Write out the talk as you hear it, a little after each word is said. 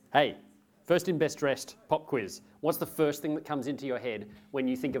Hey, first in best dressed pop quiz. What's the first thing that comes into your head when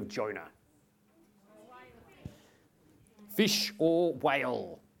you think of Jonah? Fish or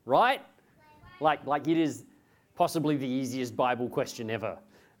whale, right? Like it is possibly the easiest Bible question ever.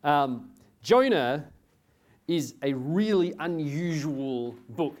 Jonah is a really unusual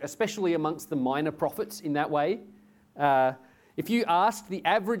book, especially amongst the minor prophets in that way. If you asked the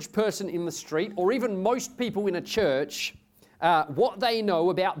average person in the street, or even most people in a church, what they know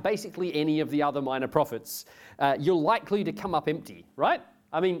about basically any of the other minor prophets, you're likely to come up empty, right?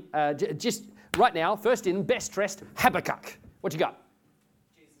 I mean, just right now, first in, best dressed, Habakkuk. What you got?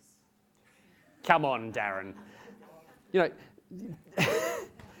 Jesus. Come on, Darren.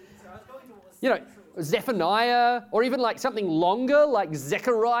 Zephaniah, or even like something longer like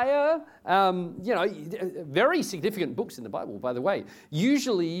Zechariah. Very significant books in the Bible, by the way.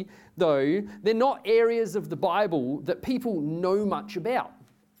 Usually, though, they're not areas of the Bible that people know much about.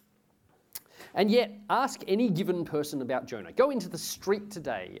 And yet, ask any given person about Jonah. Go into the street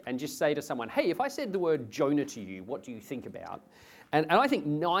today and just say to someone, hey, if I said the word Jonah to you, what do you think about? And I think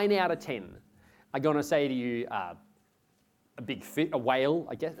 9 out of 10 are going to say to you, a big fish, a whale,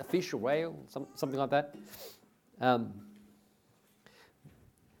 I guess, a fish, a whale, something like that. And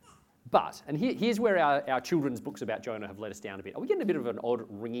here's where our children's books about Jonah have let us down a bit. Are we getting a bit of an odd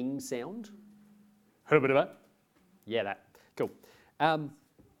ringing sound? Heard a bit of that? Yeah, that. Cool.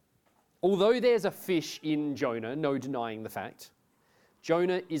 Although there's a fish in Jonah, no denying the fact,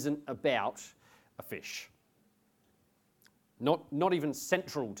 Jonah isn't about a fish. Not even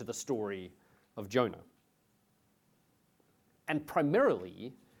central to the story of Jonah. And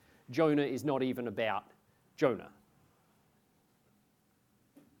primarily, Jonah is not even about Jonah.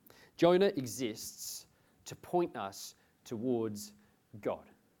 Jonah exists to point us towards God.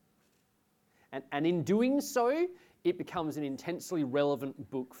 And in doing so, it becomes an intensely relevant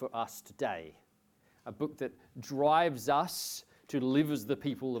book for us today. A book that drives us to live as the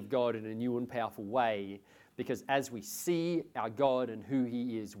people of God in a new and powerful way, because as we see our God and who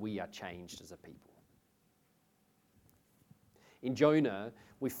He is, we are changed as a people. In Jonah,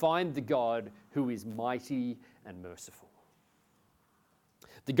 we find the God who is mighty and merciful.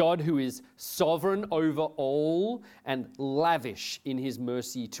 The God who is sovereign over all and lavish in His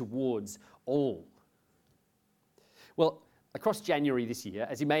mercy towards all. Well, across January this year,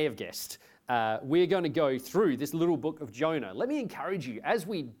 as you may have guessed, we're going to go through this little book of Jonah. Let me encourage you, as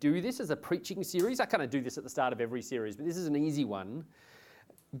we do this as a preaching series, I kind of do this at the start of every series, but this is an easy one.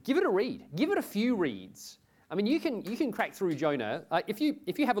 Give it a read. Give it a few reads. I mean, you can crack through Jonah. If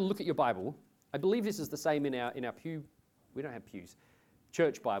you have a look at your Bible, I believe this is the same in our pew. We don't have pews,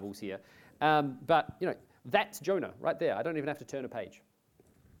 church Bibles here. But that's Jonah right there. I don't even have to turn a page.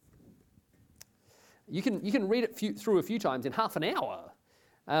 You can read it through a few times in half an hour,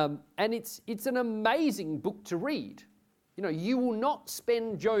 and it's an amazing book to read. You will not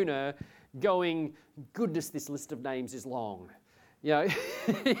spend Jonah going, goodness, this list of names is long.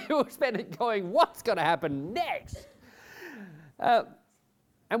 You'll spend it going, what's going to happen next? And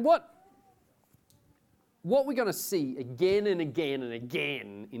what we're going to see again and again and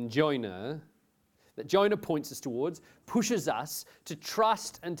again in Jonah, that Jonah points us towards, pushes us to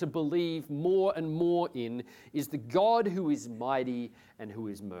trust and to believe more and more in, is the God who is mighty and who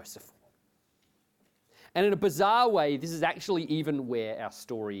is merciful. And in a bizarre way, this is actually even where our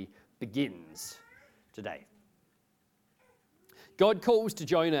story begins today. God calls to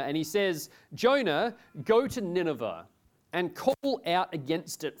Jonah and He says, Jonah, go to Nineveh and call out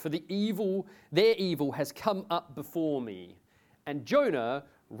against it, for their evil has come up before me. And Jonah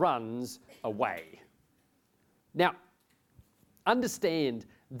runs away. Now, understand,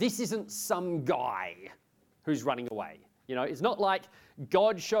 this isn't some guy who's running away. It's not like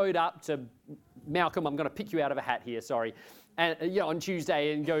God showed up to Malcolm, I'm going to pick you out of a hat here, sorry, and on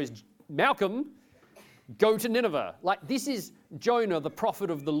Tuesday and goes, Malcolm, go to Nineveh. Like, this is Jonah, the prophet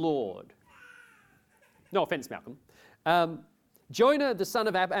of the Lord. No offense, Malcolm. Jonah, the son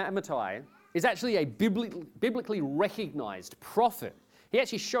of Amittai, is actually a biblically recognized prophet. He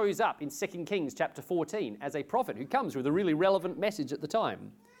actually shows up in 2 Kings chapter 14 as a prophet who comes with a really relevant message at the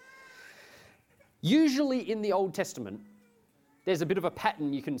time. Usually in the Old Testament, there's a bit of a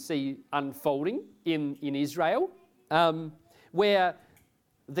pattern you can see unfolding in Israel, where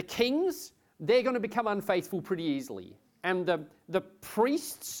the kings, they're going to become unfaithful pretty easily. And the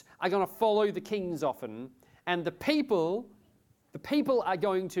priests are going to follow the kings often, and the people are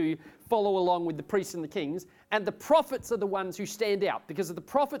going to follow along with the priests and the kings, and the prophets are the ones who stand out, because the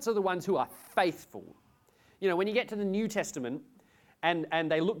prophets are the ones who are faithful. When you get to the New Testament,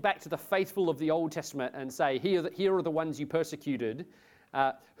 and they look back to the faithful of the Old Testament and say, here are the ones you persecuted,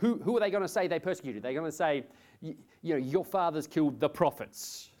 Who are they going to say they persecuted? They're going to say, your fathers killed the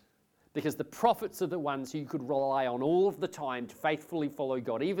prophets. Because the prophets are the ones who you could rely on all of the time to faithfully follow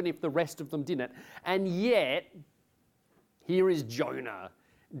God, even if the rest of them didn't. And yet, here is Jonah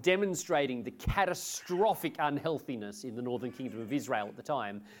demonstrating the catastrophic unhealthiness in the northern kingdom of Israel at the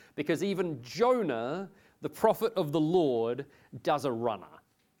time, because even Jonah, the prophet of the Lord, does a runner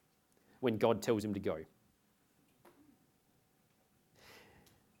when God tells him to go.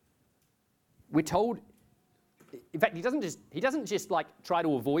 We're told, in fact, he doesn't just like try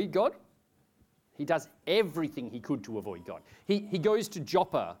to avoid God. He does everything he could to avoid God. He goes to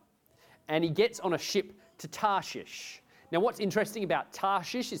Joppa and he gets on a ship to Tarshish. Now, what's interesting about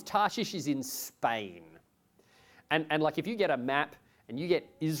Tarshish is in Spain. And like if you get a map and you get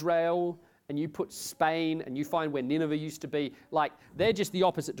Israel and you put Spain and you find where Nineveh used to be, like they're just the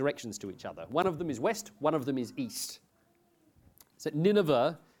opposite directions to each other. One of them is west, one of them is east. So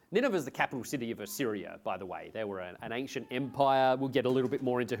Nineveh is the capital city of Assyria, by the way. They were an ancient empire. We'll get a little bit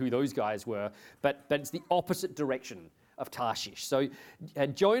more into who those guys were, but it's the opposite direction of Tarshish. So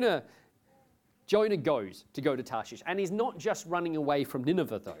Jonah goes to Tarshish, and he's not just running away from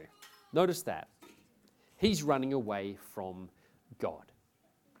Nineveh, though. Notice that. He's running away from God.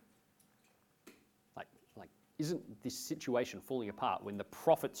 Like, isn't this situation falling apart when the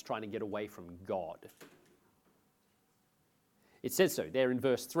prophet's trying to get away from God? It says so there in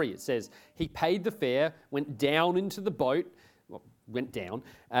verse 3. It says, he paid the fare, went down into the boat,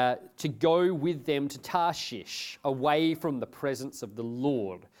 to go with them to Tarshish, away from the presence of the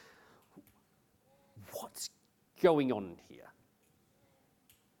Lord. What's going on here?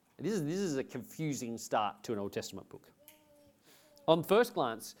 This is a confusing start to an Old Testament book. On first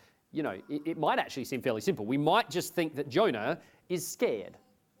glance, it might actually seem fairly simple. We might just think that Jonah is scared.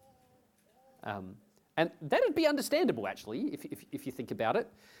 And that would be understandable, actually, if you think about it.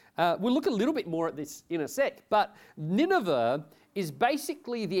 We'll look a little bit more at this in a sec. But Nineveh is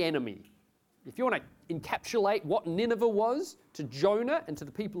basically the enemy. If you want to encapsulate what Nineveh was to Jonah and to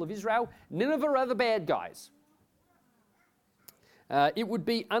the people of Israel, Nineveh are the bad guys. It would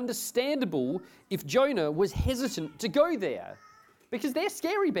be understandable if Jonah was hesitant to go there, because they're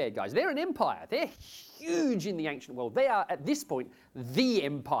scary bad guys. They're an empire. They're huge in the ancient world. They are, at this point, the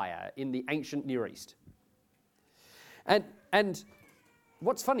empire in the ancient Near East. And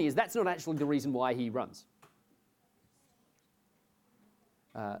what's funny is that's not actually the reason why he runs.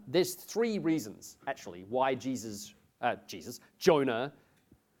 There's three reasons, actually, why Jonah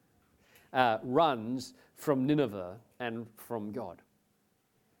runs from Nineveh and from God.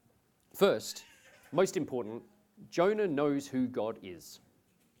 First, most important, Jonah knows who God is.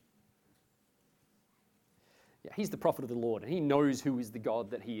 Yeah, he's the prophet of the Lord, and he knows who is the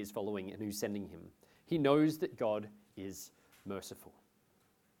God that he is following and who's sending him. He knows that God is merciful.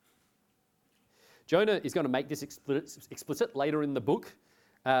 Jonah is going to make this explicit later in the book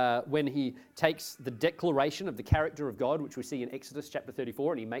when he takes the declaration of the character of God, which we see in Exodus chapter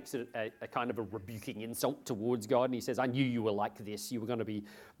 34, and he makes it a kind of a rebuking insult towards God. And he says, I knew you were like this. You were going to be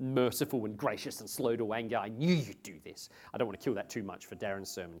merciful and gracious and slow to anger. I knew you'd do this. I don't want to kill that too much for Darren's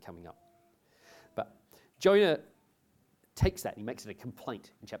sermon coming up. But Jonah takes that and he makes it a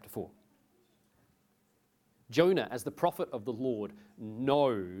complaint in chapter 4. Jonah, as the prophet of the Lord,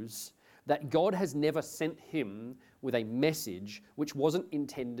 knows that God has never sent him with a message which wasn't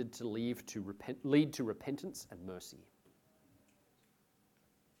intended to lead to repentance and mercy.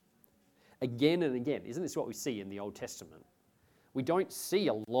 Again and again, isn't this what we see in the Old Testament? We don't see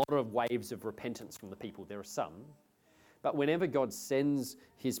a lot of waves of repentance from the people. There are some. But whenever God sends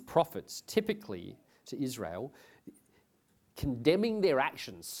his prophets, typically to Israel, condemning their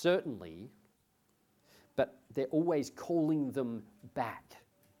actions, certainly, but they're always calling them back.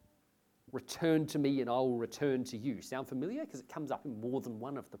 Return to me and I will return to you. Sound familiar? Because it comes up in more than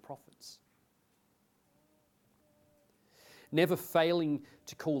one of the prophets. Never failing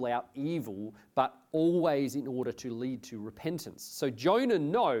to call out evil, but always in order to lead to repentance. So Jonah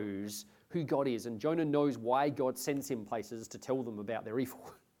knows who God is, and Jonah knows why God sends him places to tell them about their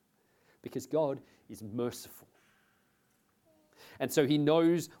evil. Because God is merciful. And so he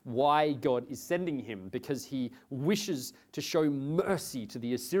knows why God is sending him, because he wishes to show mercy to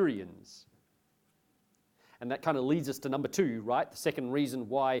the Assyrians. And that kind of leads us to number 2, right? The second reason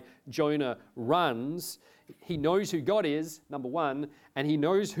why Jonah runs. He knows who God is, number 1, and he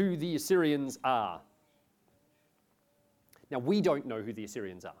knows who the Assyrians are. Now, we don't know who the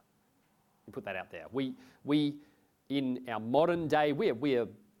Assyrians are. We put that out there. We in our modern day, we're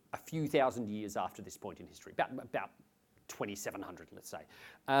a few thousand years after this point in history, about 2700, let's say,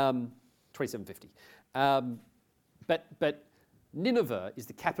 2750. But Nineveh is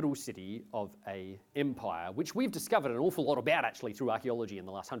the capital city of an empire, which we've discovered an awful lot about actually through archaeology in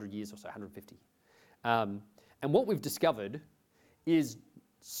the last 100 years or so, 150. And what we've discovered is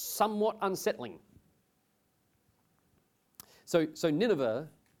somewhat unsettling. So Nineveh,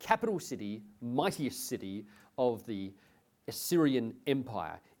 capital city, mightiest city of the Assyrian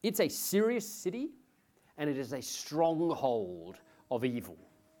Empire. It's a serious city, and it is a stronghold of evil.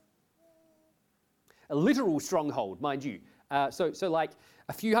 A literal stronghold, mind you. So like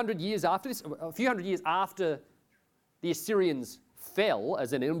a few hundred years after the Assyrians fell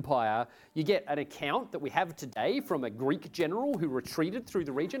as an empire, you get an account that we have today from a Greek general who retreated through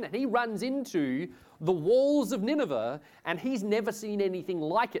the region, and he runs into the walls of Nineveh, and he's never seen anything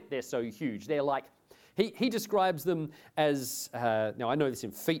like it. They're so huge. They're like, he describes them as, now I know this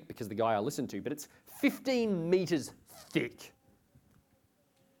in feet because the guy I listened to, but it's 15 meters thick.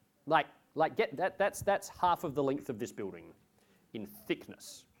 Like get that, that's half of the length of this building in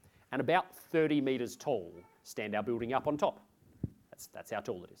thickness, and about 30 meters tall. Stand our building up on top. That's how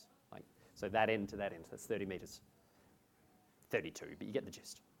tall it is. Like, so that end to that end, that's 30 meters. 32, but you get the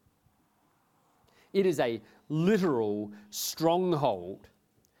gist. It is a literal stronghold,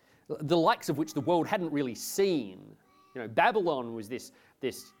 the likes of which the world hadn't really seen. You know, Babylon was this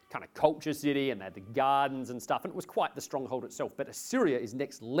kind of culture city, and they had the gardens and stuff, and it was quite the stronghold itself. But Assyria is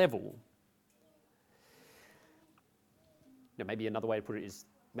next level. You know, maybe another way to put it is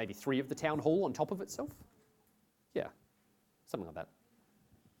maybe 3 of the town hall on top of itself. Yeah, something like that.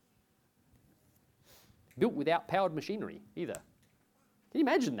 Built without powered machinery either. Can you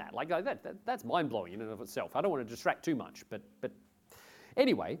imagine that? Like that's mind-blowing in and of itself. I don't want to distract too much, but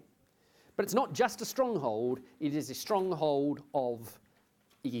anyway. But it's not just a stronghold, it is a stronghold of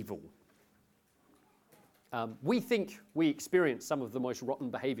evil. We think we experience some of the most rotten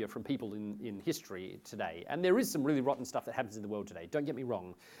behaviour from people in history today, and there is some really rotten stuff that happens in the world today, don't get me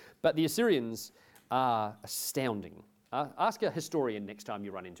wrong, but the Assyrians are astounding. Ask a historian next time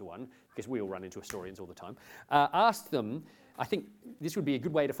you run into one, because we all run into historians all the time. Ask them, I think this would be a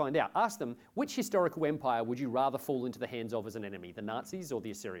good way to find out, ask them, which historical empire would you rather fall into the hands of as an enemy, the Nazis or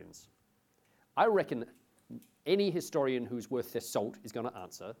the Assyrians? I reckon any historian who's worth their salt is going to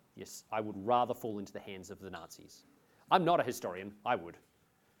answer, yes, I would rather fall into the hands of the Nazis. I'm not a historian, I would.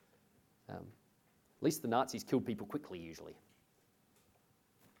 At least the Nazis killed people quickly, usually.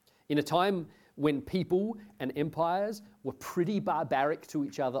 In a time when people and empires were pretty barbaric to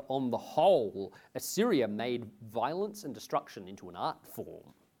each other on the whole, Assyria made violence and destruction into an art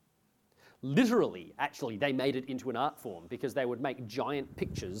form. Literally, actually, they made it into an art form because they would make giant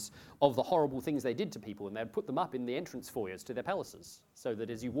pictures of the horrible things they did to people, and they'd put them up in the entrance foyers to their palaces so that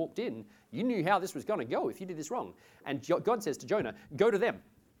as you walked in, you knew how this was going to go if you did this wrong. And God says to Jonah, go to them.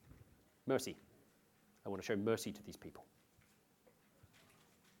 Mercy. I want to show mercy to these people.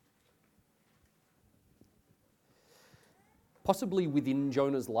 Possibly within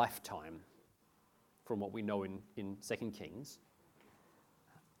Jonah's lifetime, from what we know in 2 Kings,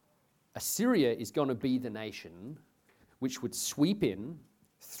 Assyria is going to be the nation which would sweep in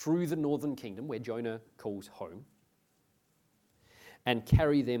through the northern kingdom, where Jonah calls home, and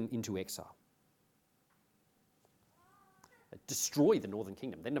carry them into exile. Destroy the northern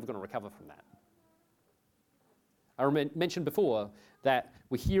kingdom. They're never going to recover from that. I mentioned before that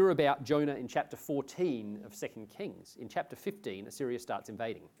we hear about Jonah in chapter 14 of 2 Kings. In chapter 15, Assyria starts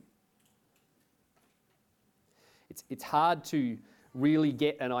invading. It's hard to really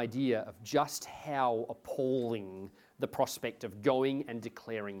get an idea of just how appalling the prospect of going and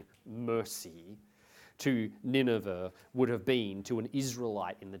declaring mercy to Nineveh would have been to an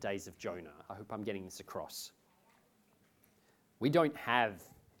Israelite in the days of Jonah. I hope I'm getting this across. We don't have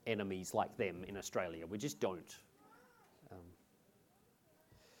enemies like them in Australia. We just don't.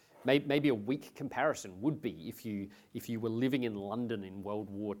 Maybe a weak comparison would be if you were living in London in World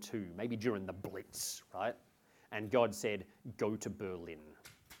War II, maybe during the Blitz, right? And God said, go to Berlin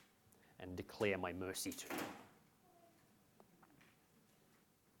and declare my mercy to you.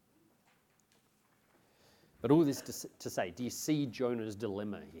 But all this to say, do you see Jonah's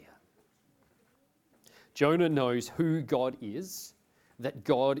dilemma here? Jonah knows who God is, that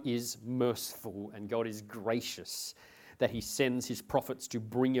God is merciful and God is gracious, that he sends his prophets to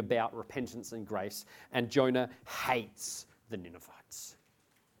bring about repentance and grace, and Jonah hates the Ninevites.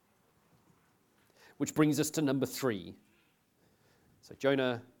 Which brings us to number 3. So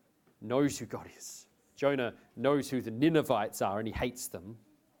Jonah knows who God is. Jonah knows who the Ninevites are, and he hates them.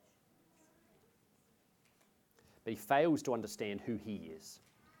 But he fails to understand who he is.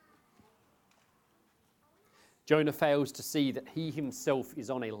 Jonah fails to see that he himself is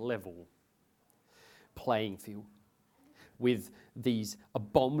on a level playing field. with these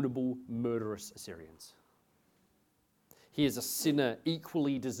abominable, murderous Assyrians. He is a sinner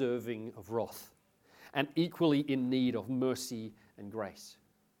equally deserving of wrath and equally in need of mercy and grace.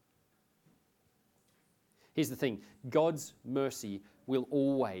 Here's the thing, God's mercy will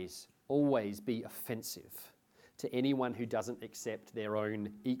always be offensive to anyone who doesn't accept their own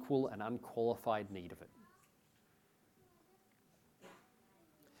equal and unqualified need of it.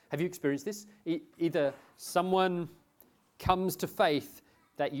 Have you experienced this? Either someone comes to faith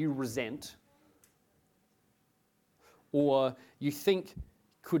that you resent, or you think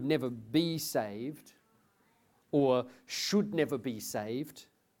could never be saved, or should never be saved,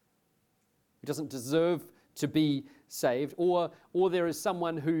 who doesn't deserve to be saved, or there is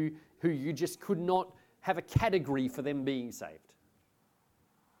someone who you just could not have a category for them being saved.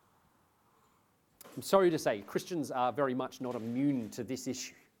 I'm sorry to say, Christians are very much not immune to this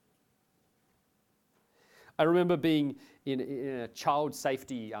issue. I remember being in a child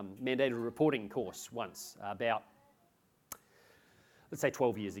safety mandated reporting course once, about, let's say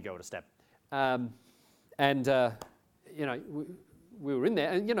 12 years ago at a step. We were in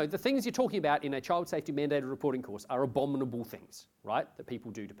there, and the things you're talking about in a child safety mandated reporting course are abominable things, right, that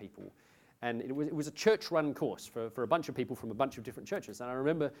people do to people. And it was a church-run course for a bunch of people from a bunch of different churches. And I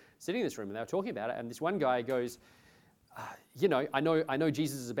remember sitting in this room and they were talking about it, and this one guy goes, I know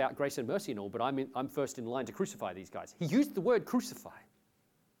Jesus is about grace and mercy and all, but I'm first in line to crucify these guys. He used the word crucify.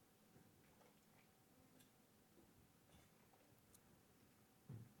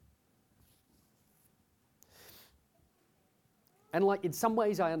 And in some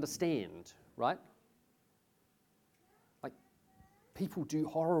ways I understand, right? People do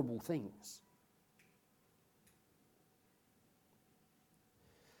horrible things.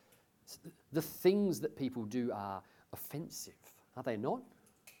 The things that people do are offensive, are they not?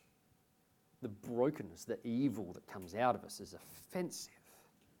 The brokenness, the evil that comes out of us is offensive.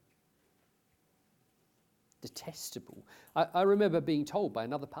 Detestable. I remember being told by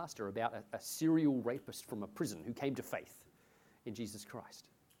another pastor about a serial rapist from a prison who came to faith in Jesus Christ.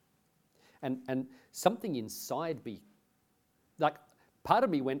 And something inside me, part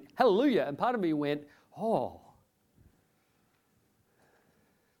of me went, hallelujah, and part of me went, oh.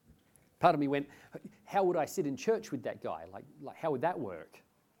 Part of me went, how would I sit in church with that guy? How would that work?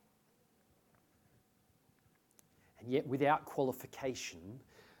 And yet, without qualification,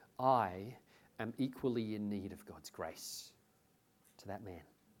 I am equally in need of God's grace to that man.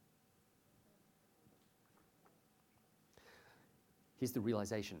 Here's the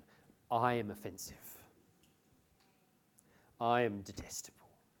realization. I am offensive. I am detestable.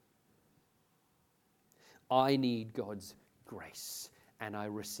 I need God's grace, and I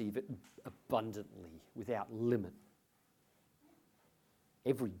receive it abundantly, without limit.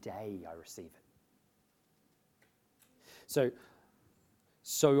 Every day I receive it.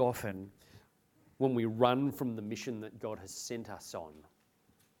 So often, when we run from the mission that God has sent us on,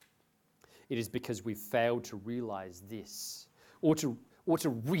 it is because we've failed to realize this, or to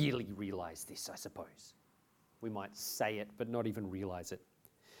really realize this, I suppose. We might say it, but not even realize it.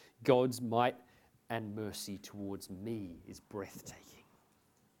 God's might and mercy towards me is breathtaking.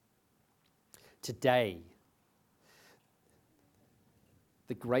 Today,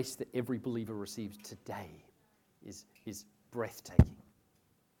 the grace that every believer receives today is breathtaking.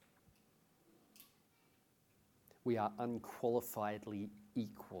 We are unqualifiedly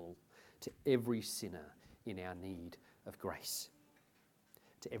equal to every sinner in our need of grace.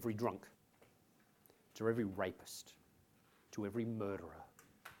 To every drunk, to every rapist, to every murderer,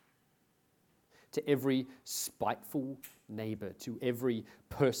 to every spiteful neighbor, to every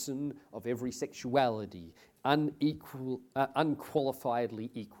person of every sexuality, unqualifiedly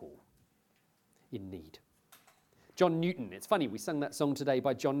equal in need. John Newton, it's funny, we sung that song today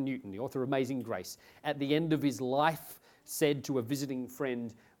by John Newton, the author of Amazing Grace. At the end of his life, said to a visiting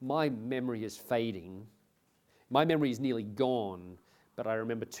friend, "My memory is fading. My memory is nearly gone, but I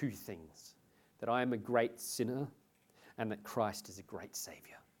remember two things, that I am a great sinner and that Christ is a great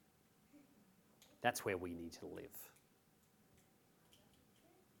Savior." That's where we need to live.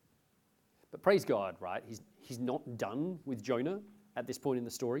 But praise God, right? He's not done with Jonah at this point in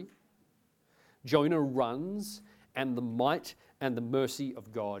the story. Jonah runs, and the might and the mercy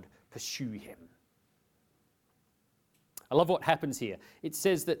of God pursue him. I love what happens here. It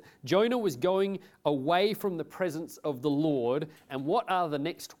says that Jonah was going away from the presence of the Lord, and what are the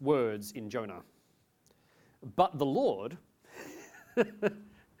next words in Jonah? But the Lord,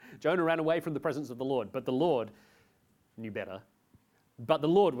 Jonah ran away from the presence of the Lord, but the Lord knew better. But the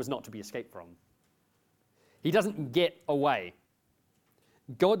Lord was not to be escaped from. He doesn't get away.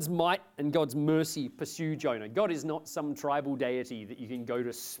 God's might and God's mercy pursue Jonah. God is not some tribal deity that you can go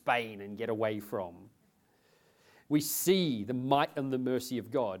to Spain and get away from. We see the might and the mercy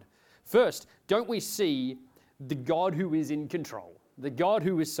of God. First, don't we see the God who is in control, the God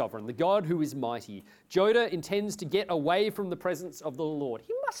who is sovereign, the God who is mighty? Jonah intends to get away from the presence of the Lord.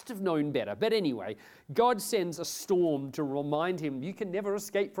 He must have known better. But anyway, God sends a storm to remind him you can never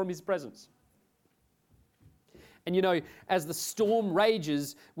escape from his presence. And you know, as the storm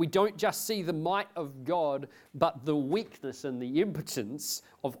rages, we don't just see the might of God, but the weakness and the impotence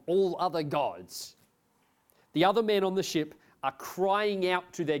of all other gods. The other men on the ship are crying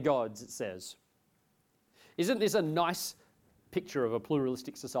out to their gods, it says. Isn't this a nice picture of a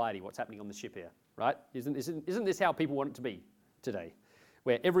pluralistic society, what's happening on the ship here, right? Isn't this how people want it to be today?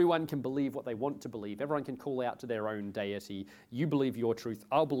 Where everyone can believe what they want to believe. Everyone can call out to their own deity. You believe your truth,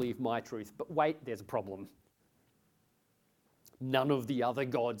 I'll believe my truth. But wait, there's a problem. None of the other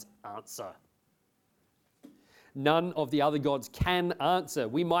gods answer. None of the other gods can answer.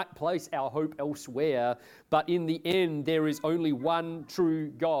 We might place our hope elsewhere, but in the end, there is only one true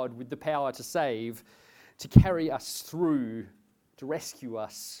God with the power to save, to carry us through, to rescue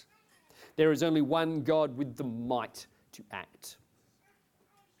us. There is only one God with the might to act.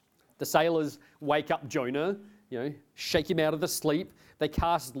 The sailors wake up Jonah, shake him out of the sleep. They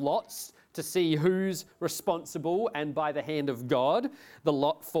cast lots to see who's responsible, and by the hand of God, the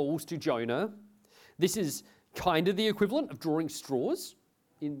lot falls to Jonah. This is kind of the equivalent of drawing straws,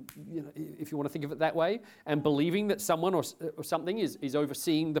 if you want to think of it that way, and believing that someone or something is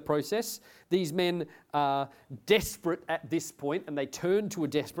overseeing the process. These men are desperate at this point, and they turn to a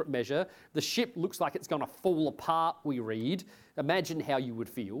desperate measure. The ship looks like it's going to fall apart, we read. Imagine how you would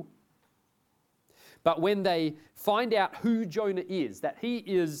feel. But when they find out who Jonah is, that he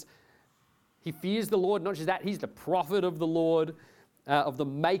fears the Lord, not just that, he's the prophet of the Lord, of the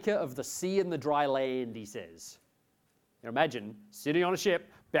maker of the sea and the dry land, he says. Now imagine sitting on a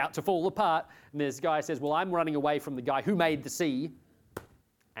ship, about to fall apart, and this guy says, well, I'm running away from the guy who made the sea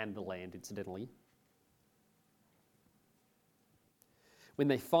and the land, incidentally. When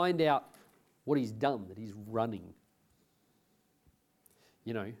they find out what he's done, that he's running,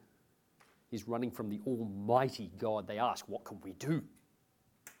 he's running from the almighty God, they ask, what can we do?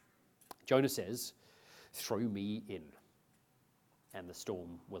 Jonah says, throw me in, and the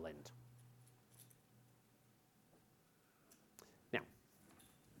storm will end. Now,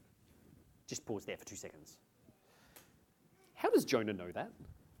 just pause there for 2 seconds. How does Jonah know that?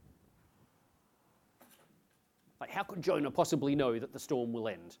 How could Jonah possibly know that the storm will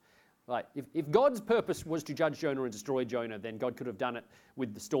end? If God's purpose was to judge Jonah and destroy Jonah, then God could have done it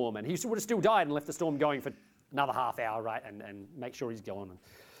with the storm, and he would have still died and left the storm going for another half hour, right, and make sure he's gone and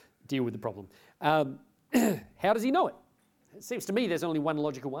deal with the problem. How does he know it? It seems to me there's only one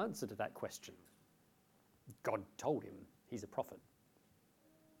logical answer to that question. God told him he's a prophet.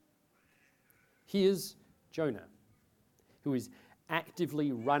 Here's Jonah, who is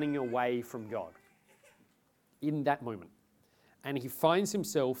actively running away from God in that moment. And he finds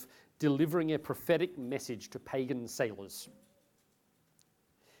himself delivering a prophetic message to pagan sailors.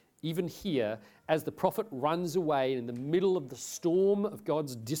 Even here, as the prophet runs away in the middle of the storm of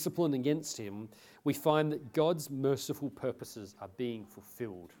God's discipline against him, we find that God's merciful purposes are being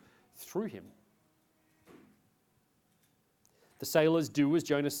fulfilled through him. The sailors do as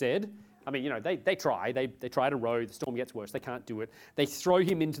Jonah said. They try. They try to row. The storm gets worse. They can't do it. They throw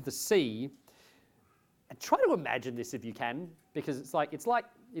him into the sea. And try to imagine this if you can, because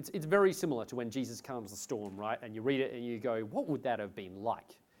it's very similar to when Jesus calms the storm, right? And you read it and you go, what would that have been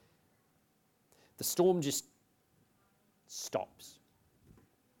like? The storm just stops.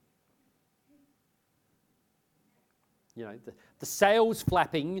 The sails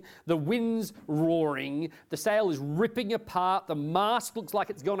flapping, the wind's roaring, the sail is ripping apart, the mast looks like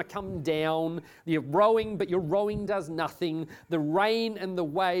it's going to come down, you're rowing, but your rowing does nothing, the rain and the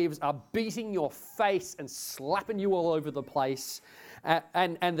waves are beating your face and slapping you all over the place,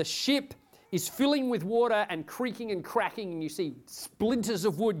 and the ship is filling with water and creaking and cracking, and you see splinters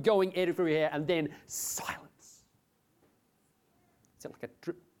of wood going everywhere, and then silence. It's like a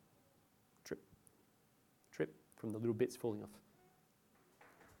drip, drip, drip from the little bits falling off.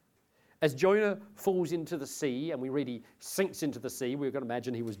 As Jonah falls into the sea, and we read he sinks into the sea, we've got to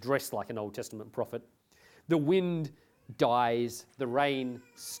imagine he was dressed like an Old Testament prophet. The wind dies, the rain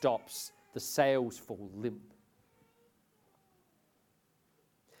stops, the sails fall limp.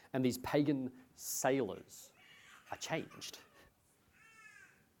 And these pagan sailors are changed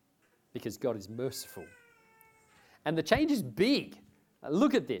because God is merciful. And the change is big.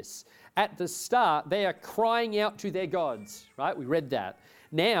 Look at this. At the start, they are crying out to their gods, right? We read that.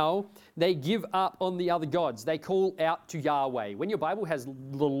 Now they give up on the other gods. They call out to Yahweh. When your Bible has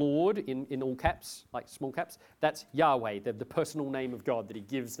the Lord in all caps, like small caps, that's Yahweh, the personal name of God that he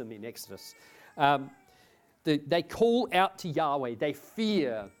gives them in Exodus. They call out to Yahweh. They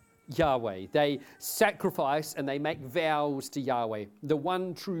fear Yahweh. They sacrifice and they make vows to Yahweh. The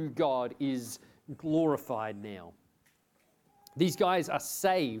one true God is glorified now. These guys are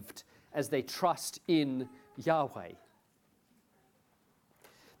saved as they trust in Yahweh.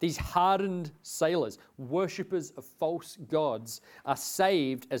 These hardened sailors, worshippers of false gods, are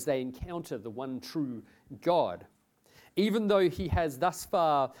saved as they encounter the one true God. Even though he has thus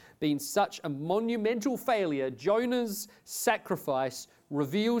far been such a monumental failure, Jonah's sacrifice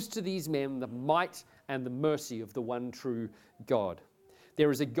reveals to these men the might and the mercy of the one true God. There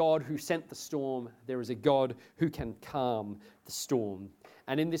is a God who sent the storm. There is a God who can calm the storm.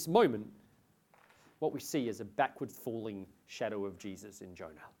 And in this moment, what we see is a backward falling shadow of Jesus in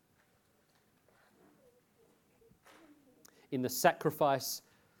Jonah. In the sacrifice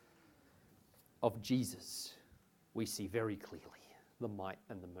of Jesus, we see very clearly the might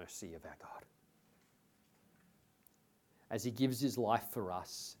and the mercy of our God. As he gives his life for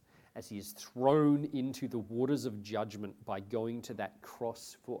us, as he is thrown into the waters of judgment by going to that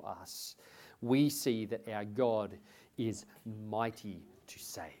cross for us, we see that our God is mighty to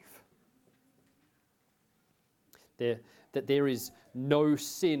save. That there is no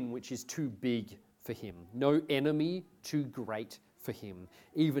sin which is too big for him, no enemy too great for him.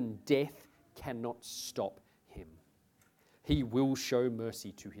 Even death cannot stop him. He will show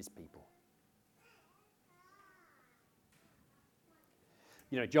mercy to his people.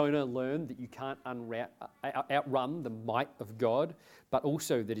 You know, Jonah learned that you can't outrun the might of God, but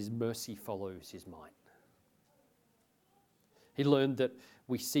also that his mercy follows his might. He learned that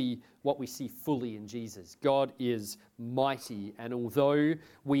we see what we see fully in Jesus. God is mighty, and although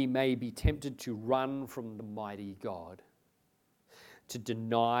we may be tempted to run from the mighty God, to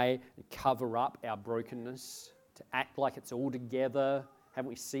deny and cover up our brokenness, to act like it's all together, haven't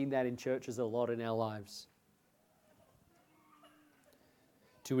we seen that in churches a lot in our lives?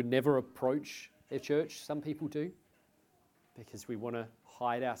 To never approach their church, some people do, because we want to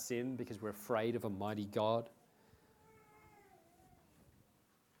hide our sin, because we're afraid of a mighty God.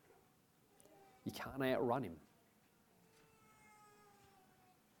 You can't outrun him.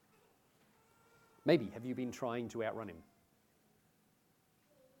 Maybe, have you been trying to outrun him?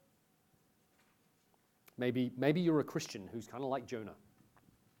 Maybe you're a Christian who's kind of like Jonah.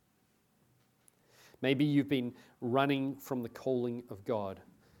 Maybe you've been running from the calling of God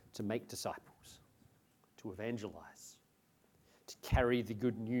to make disciples, to evangelize, to carry the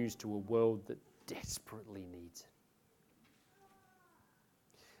good news to a world that desperately needs it.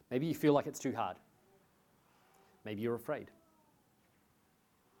 Maybe you feel like it's too hard. Maybe you're afraid.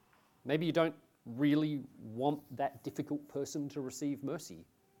 Maybe you don't really want that difficult person to receive mercy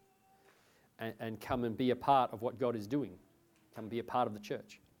and come and be a part of what God is doing, come be a part of the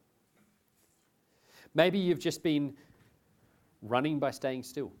church. Maybe you've just been running by staying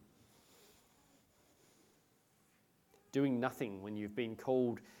still, doing nothing when you've been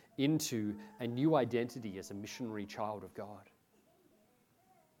called into a new identity as a missionary child of God.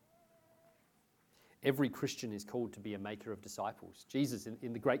 Every Christian is called to be a maker of disciples. Jesus,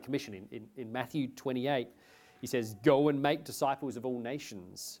 in the Great Commission, in Matthew 28, he says, "Go and make disciples of all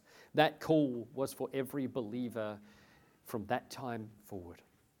nations." That call was for every believer from that time forward.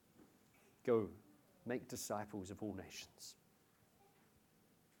 Go, make disciples of all nations.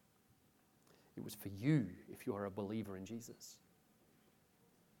 It was for you if you are a believer in Jesus.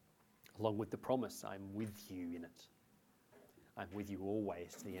 Along with the promise, I'm with you in it. I'm with you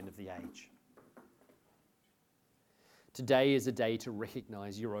always to the end of the age. Today is a day to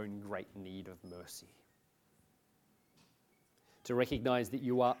recognize your own great need of mercy. To recognize that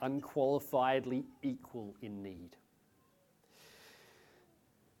you are unqualifiedly equal in need.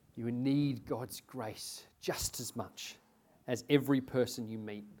 You need God's grace just as much as every person you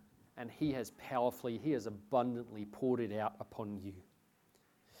meet, and He has abundantly poured it out upon you.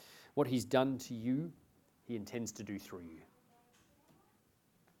 What He's done to you, He intends to do through you.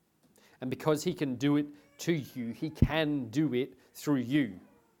 And because He can do it to you, He can do it through you.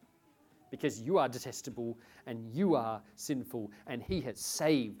 Because you are detestable and you are sinful, and He has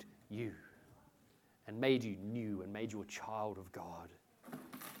saved you and made you new and made you a child of God.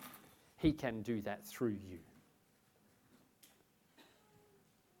 He can do that through you.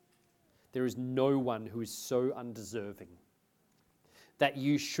 There is no one who is so undeserving that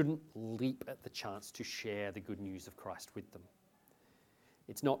you shouldn't leap at the chance to share the good news of Christ with them.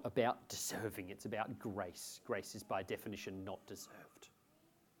 It's not about deserving, it's about grace. Grace is by definition not deserved.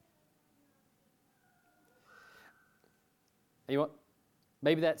 And you know what?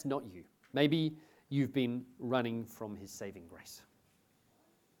 Maybe that's not you. Maybe you've been running from his saving grace.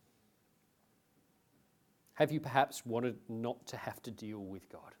 Have you perhaps wanted not to have to deal with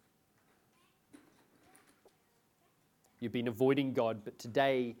God? You've been avoiding God, but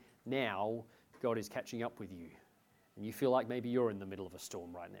today, now, God is catching up with you. And you feel like maybe you're in the middle of a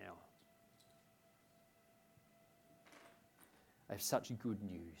storm right now. I have such good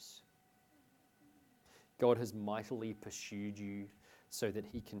news. God has mightily pursued you so that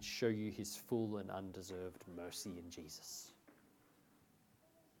he can show you his full and undeserved mercy in Jesus.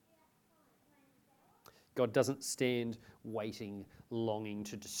 God doesn't stand waiting, longing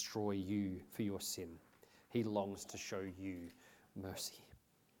to destroy you for your sin. He longs to show you mercy.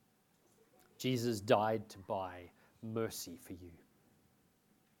 Jesus died to buy mercy for you.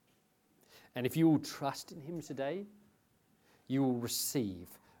 And if you will trust in him today, you will receive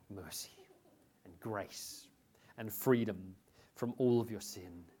mercy and grace and freedom from all of your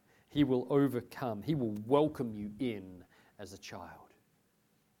sin. He will overcome. He will welcome you in as a child.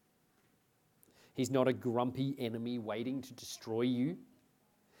 He's not a grumpy enemy waiting to destroy you.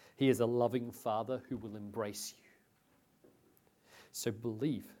 He is a loving Father who will embrace you. So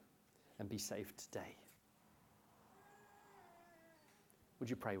believe and be saved today. Would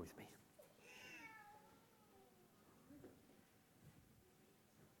you pray with me?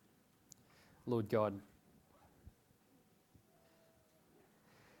 Lord God,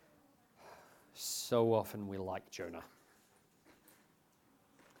 so often we're like Jonah.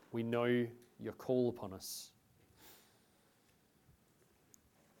 We know your call upon us,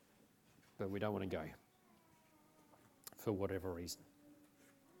 but we don't want to go for whatever reason.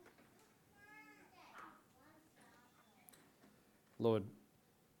 Lord,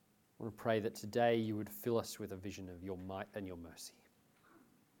 I want to pray that today you would fill us with a vision of your might and your mercy.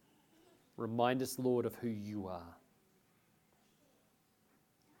 Remind us, Lord, of who you are.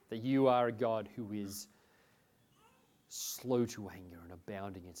 That you are a God who is slow to anger and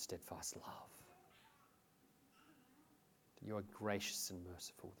abounding in steadfast love. That you are gracious and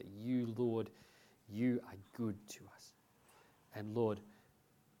merciful. That you, Lord, you are good to us. And Lord,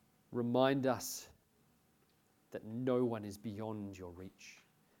 remind us that no one is beyond your reach.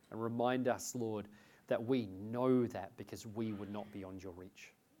 And remind us, Lord, that we know that because we were not beyond your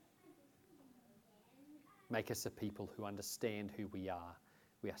reach. Make us a people who understand who we are.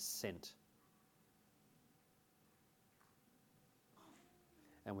 We are sent.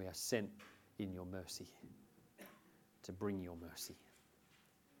 And we are sent in your mercy to bring your mercy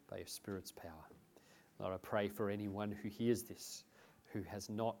by your Spirit's power. Lord, I pray for anyone who hears this, who has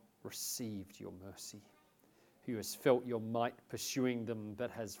not received your mercy, who has felt your might pursuing them but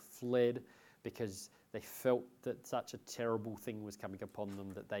has fled because they felt that such a terrible thing was coming upon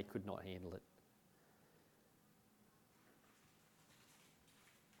them that they could not handle it.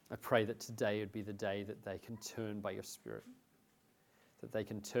 I pray that today would be the day that they can turn by your Spirit, that they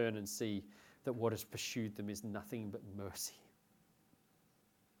can turn and see that what has pursued them is nothing but mercy,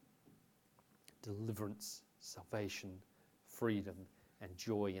 deliverance, salvation, freedom, and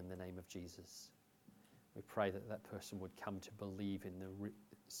joy in the name of Jesus. We pray that that person would come to believe in the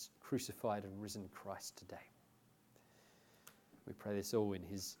crucified and risen Christ today. We pray this all in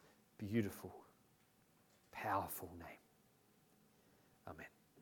his beautiful, powerful name. Amen.